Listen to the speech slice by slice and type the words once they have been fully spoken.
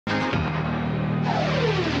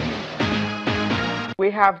We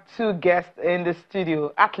have two guests in the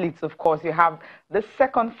studio, athletes, of course. You have the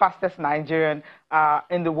second fastest Nigerian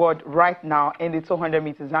in the world right now in the 200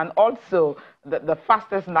 meters, and also the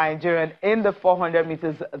fastest Nigerian in the 400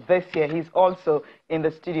 meters this year. He's also in the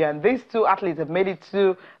studio. And these two athletes have made it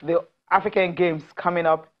to the African Games coming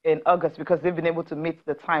up in August because they've been able to meet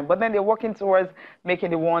the time. But then they're working towards making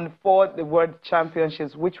the one for the World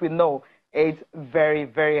Championships, which we know is very,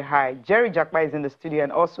 very high. Jerry Jakpa is in the studio,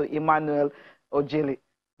 and also Emmanuel Ojili.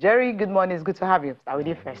 Jerry, good morning. It's good to have you. Start with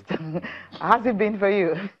you first. How's it been for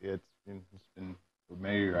you? Yeah, it's been a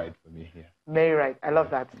merry ride for me here. Merry ride. I love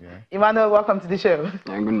that. Yeah. Emmanuel, welcome to the show.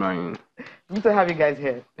 Yeah, good morning. Good to have you guys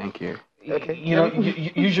here. Thank you. Okay. You know,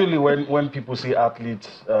 usually when people see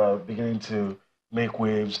athletes beginning to make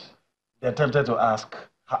waves, they're tempted to ask,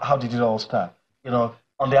 how did it all start? You know,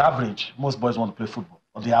 on the average, most boys want to play football.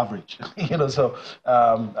 On the average, you know. So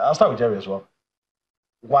I'll start with Jerry as well.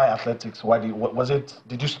 Why athletics? Why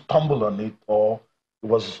did you stumble on it, or it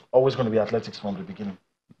was always going to be athletics from the beginning?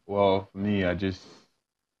 Well, for me, I just,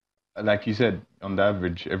 like you said, on the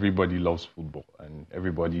average, everybody loves football, and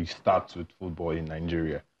everybody starts with football in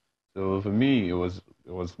Nigeria. So for me, it was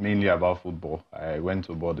mainly about football. I went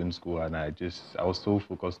to boarding school, and I was so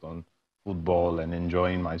focused on football and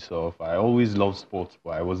enjoying myself. I always loved sports,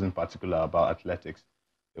 but I wasn't particular about athletics.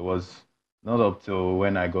 It was not up till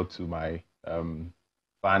when I got to my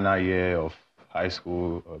final year of high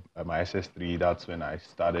school, my SS3, that's when I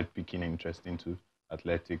started picking interest into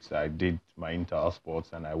athletics. I did my inter-house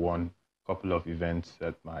sports, and I won a couple of events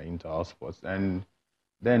at my inter-house sports. And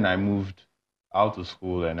then I moved out of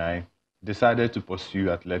school, and I decided to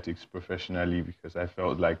pursue athletics professionally because I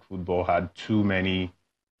felt like football had too many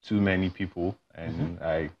people, and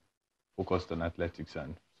I focused on athletics,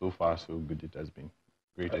 and so far so good it has been.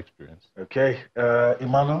 Great experience. Okay,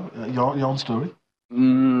 Emmanuel, your own story?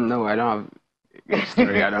 No, I don't have a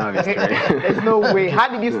story. I don't have a story. There's no way. How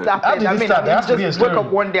did you start? How did you start? You just woke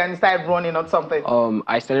up one day and started running or something.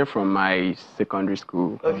 I started from my secondary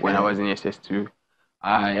school when I was in SS2.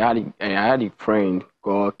 I had a friend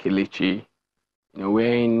called Kelechi. You know,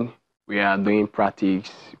 when we are doing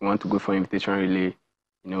practice, we want to go for invitation relay.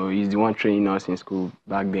 You know, he's the one training us in school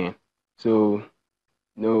back then. So,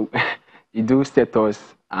 you know, you do set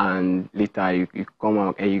us, and later you come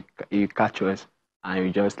out and you catch us, and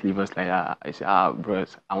you just leave us like that. I said,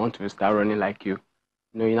 bros, I want to start running like you.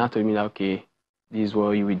 You know, you now told me that, okay, this is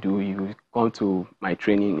what you will do. You come to my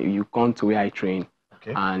training, you come to where I train,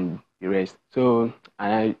 okay, and the rest. So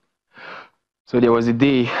there was a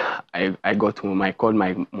day I got home. I called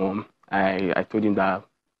my mom. I told him that,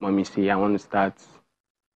 Mommy, say, I want to start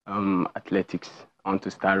athletics. I want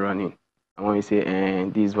to start running. And Mommy say,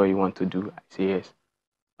 this is what you want to do. I say yes.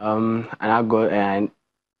 And I got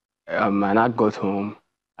home.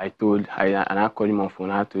 I called him on phone.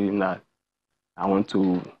 I told him that I want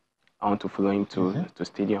to follow him to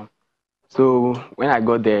stadium. So when I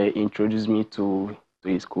got there, he introduced me to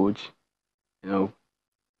his coach. You know,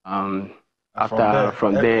 from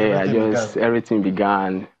there, everything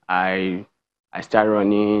began. I started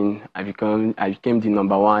running. I became the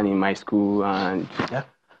 #1 in my school, and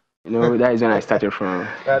you know, that is when I started from.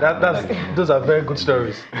 Those are very good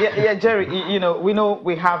stories. Yeah, Jerry. You know,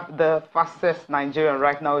 we have the fastest Nigerian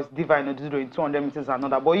right now is Diva Inodudu in 200 meters and all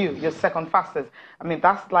that. But you're second fastest. I mean,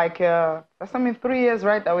 that's like 3 years,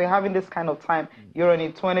 right? That we're having this kind of time. You're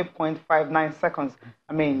only 20.59 seconds.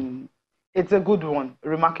 I mean, it's a good one, a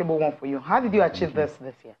remarkable one for you. How did you achieve this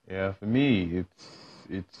year? Yeah, for me,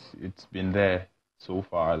 it's been there so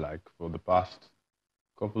far. Like for the past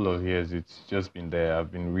couple of years, it's just been there.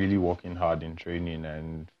 I've been really working hard in training,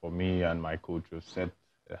 and for me and my coach have set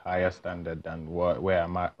a higher standard than where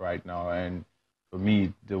I'm at right now. And for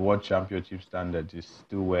me, the World Championship standard is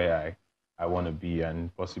still where I want to be,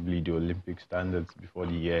 and possibly the Olympic standards before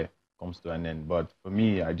the year comes to an end. But for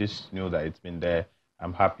me, I just know that it's been there.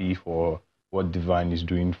 I'm happy for what Divine is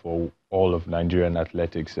doing for all of Nigerian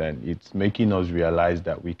athletics, and it's making us realize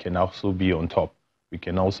that we can also be on top. We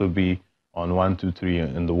can also be on 1, 2, 3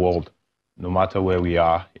 in the world, no matter where we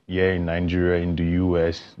are, here in Nigeria, in the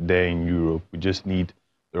US, there in Europe. We just need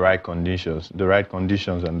the right conditions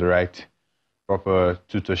and the right proper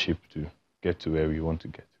tutorship to get to where we want to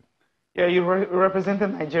get to. Yeah, you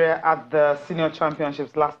represented Nigeria at the senior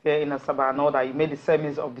championships last year in Asaba and all that. You made the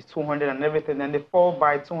semis of the 200 and everything, and the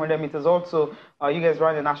 4x200 meters also. You guys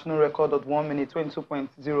ran a national record of 1 minute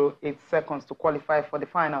 22.08 seconds to qualify for the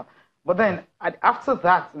final. But then after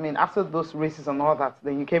that, I mean, after those races and all that,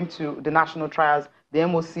 then you came to the national trials, the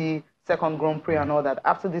MOC, second Grand Prix and all that.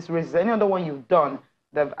 After these races, any other one you've done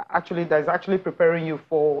that is actually preparing you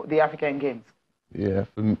for the African Games? Yeah,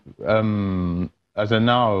 as of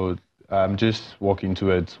now, I'm just working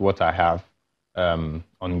towards what I have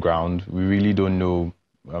on ground. We really don't know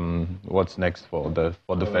what's next for the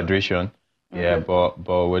federation. Yeah, but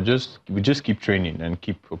we just keep training and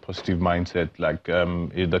keep a positive mindset. Like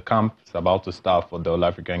the camp's about to start for the All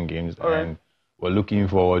African Games, and we're looking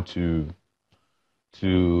forward to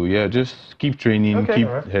just keep training, keep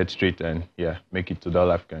head straight, and make it to the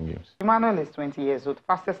All African Games. Emmanuel is 20 years old,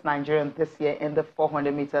 fastest Nigerian this year in the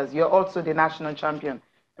 400 meters. You're also the national champion.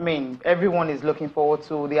 I mean, everyone is looking forward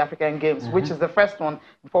to the African Games, which is the first one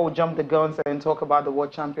before we jump the guns and talk about the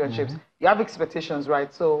World Championships. You have expectations,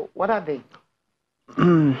 right? So what are they?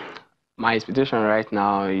 My expectation right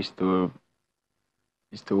now is to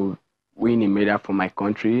win a medal for my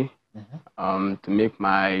country, to make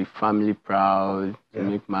my family proud, to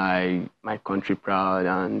make my country proud,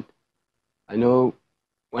 and I know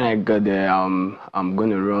when I get there, I'm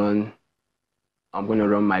gonna run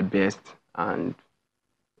my best, and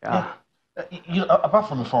apart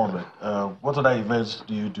from the 400, what other events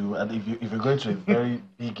do you do? And if you're going to a very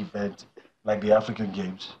big event like the African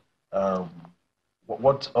Games,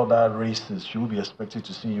 what other races should we be expected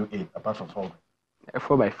to see you in apart from 400?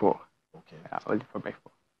 4x4. Okay. Only 4x4.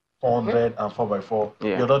 400 and 4x4.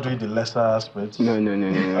 Yeah. You're not doing the lesser sprints. No.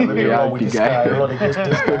 Maybe run with this guy, run against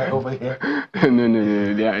this guy over here.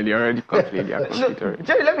 No. They already complete. They are complete already.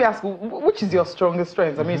 Jerry, let me ask you, which is your strongest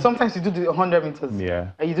strength? I mean, sometimes you do the 100 meters.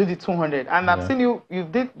 Yeah. And you do the 200. And I've seen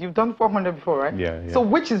you've done 400 before, right? Yeah. So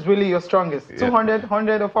which is really your strongest? 200,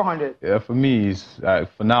 100, or 400? Yeah, for me, it's,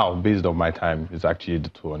 for now, based on my time, it's actually the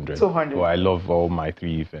 200. 200. So I love all my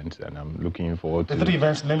 3 events, and I'm looking forward to The 3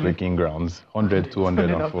 events, breaking grounds. 100,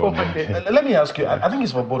 200, and 400. Let me ask you, I think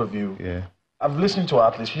it's for both of you. Yeah. I've listened to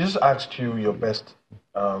athletes. She just asked you your best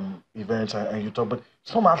events, and you talk. But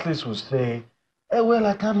some athletes will say, "Well,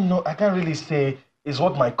 I can't really say. It's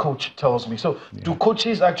what my coach tells me." So, do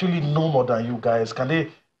coaches actually know more than you guys? Can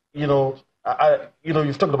they,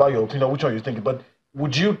 you've talked about your opinion, which one you think, but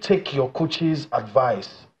would you take your coach's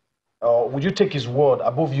advice, or would you take his word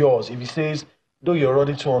above yours if he says, "Though you're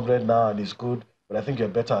running 200 now and it's good, but I think you're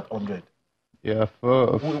better at 100"? Yeah,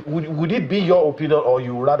 would it be your opinion, or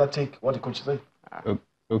you would rather take what the coach says?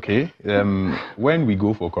 Okay. When we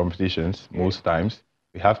go for competitions, most times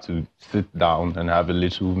we have to sit down and have a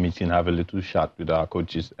little meeting, have a little chat with our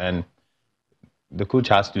coaches, and the coach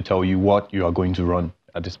has to tell you what you are going to run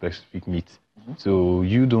at the specific meet. So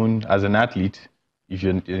you don't, as an athlete, if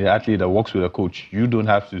you're an athlete that works with a coach, you don't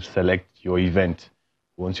have to select your event.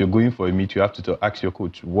 Once you're going for a meet, you have to ask your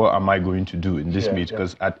coach, what am I going to do in this meet?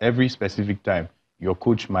 Because at every specific time, your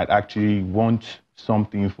coach might actually want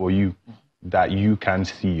something for you that you can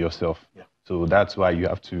see yourself. So that's why you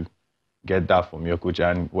have to get that from your coach.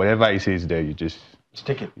 And whatever he says there, you just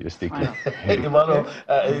take it. You just take it. Emmanuel,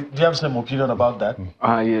 do you have some opinion about that?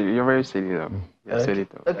 You're very silly though.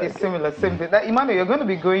 Okay, similar, same thing. Now, Emmanuel, you're going to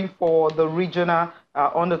be going for the regional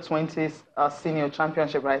under 20s senior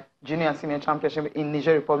championship, right? Junior and senior championship in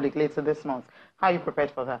Niger Republic later this month. How are you prepared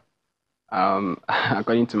for that?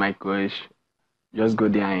 According to my coach, just go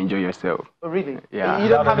there and enjoy yourself. Oh, really? Yeah. You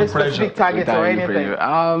don't have a specific target or anything?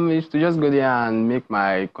 It's to just go there and make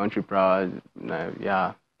my country proud.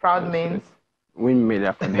 Proud means? Win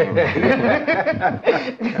medal for them.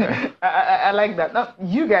 I like that. Now,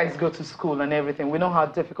 you guys go to school and everything. We know how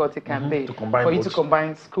difficult it can be for you to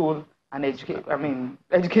combine school and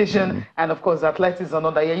education and, of course, athletics and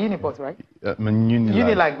all that. You're Uniport, right?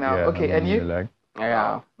 Unilag now. Yeah, okay, and you?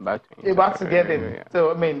 Yeah, about to get in. Yeah.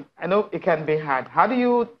 So, I mean, I know it can be hard. How do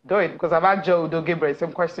you do it? Because I've asked Joe Udo Gabriel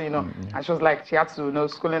same question, and she was like, she had to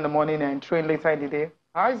school in the morning and train later in the day.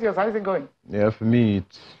 How is yours? How is it going? Yeah, for me,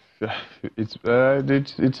 it's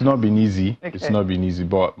not been easy. Okay. It's not been easy,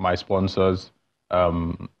 but my sponsors,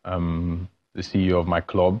 the CEO of my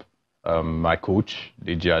club, my coach,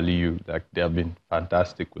 Deji Aliyu, like they have been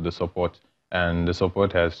fantastic with the support, and the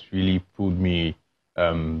support has really pulled me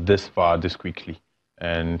this far, this quickly.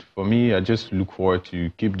 And for me, I just look forward to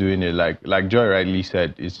keep doing it. Like Joy rightly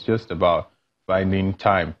said, it's just about finding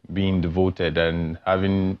time, being devoted, and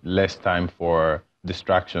having less time for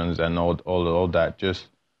distractions and all that. Just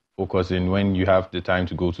focusing when you have the time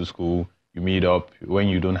to go to school, you meet up. When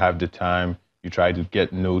you don't have the time, you try to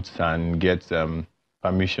get notes and get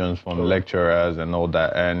permissions from lecturers and all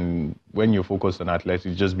that. And when you're focused on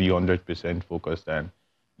athletics, just be 100% focused and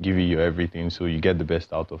give you everything so you get the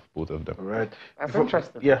best out of both of them. All right. That's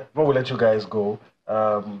interesting. Yeah, before we let you guys go,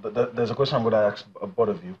 there's a question I'm going to ask both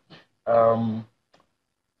of you.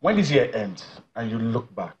 When this year ends and you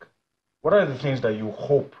look back, what are the things that you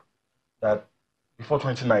hope that before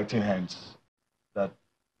 2019 ends, that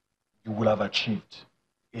you will have achieved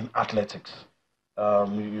in athletics?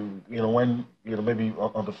 When maybe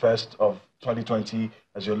on the 1st of 2020,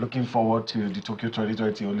 as you're looking forward to the Tokyo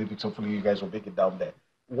 2020 Olympics, hopefully you guys will make it down there.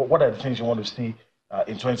 What are the things you want to see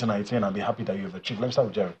in 2019 and be happy that you've achieved? Let me start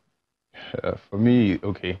with Jerry. For me,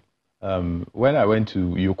 okay. When I went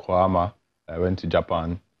to Yokohama, I went to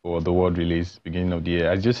Japan for the World Relays beginning of the year.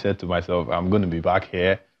 I just said to myself, I'm going to be back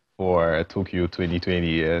here for Tokyo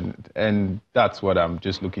 2020, and that's what I'm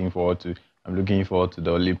just looking forward to. I'm looking forward to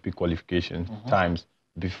the Olympic qualification times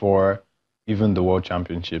before even the World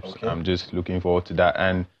Championships. Okay. I'm just looking forward to that.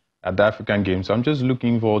 And at the African Games, I'm just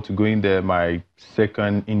looking forward to going there, my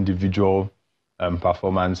second individual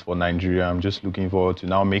performance for Nigeria. I'm just looking forward to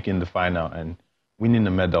now making the final and winning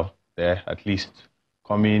a medal there, at least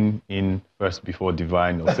coming in first before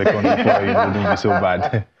Divine or second before it wouldn't be so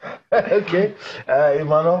bad. Okay.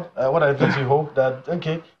 Emmanuel, what are the things you hope that,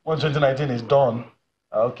 okay, when 2019 is done,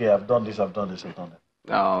 okay, I've done this, I've done this, I've done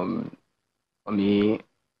that? For me,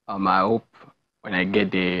 I hope when I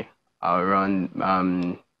get there, I'll run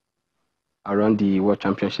the World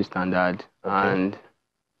Championship standard, okay. And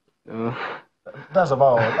that's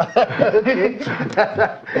about all.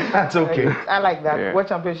 That's okay. I like that. Yeah. World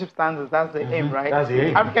Championship standards, that's the aim, right? That's the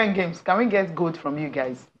aim. African Games, can we get gold from you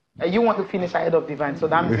guys? You want to finish ahead of Divine, so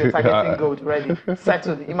that means you're targeting gold already.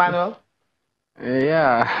 Settled. Emmanuel?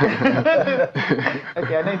 Yeah.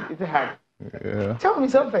 Okay, I know it's hard. Yeah. Tell me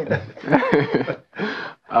something.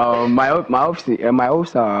 My hopes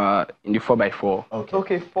are in the 4x4.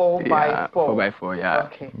 Okay, 4x4. 4x4, yeah.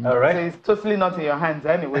 Okay. All right. So it's totally not in your hands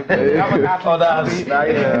anyway. I'm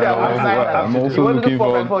also looking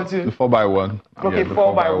for the 4x1. Okay,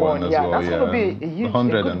 4x1. Yeah, that's going to be a huge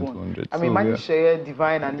 100 and one. 200. I mean, imagine share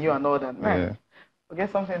Divine and you and all that. Man, yeah. We'll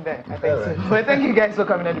get something there. I think so. Well, thank you guys for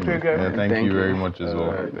coming on the program. Yeah, thank you very much as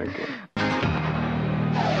well. Thank you.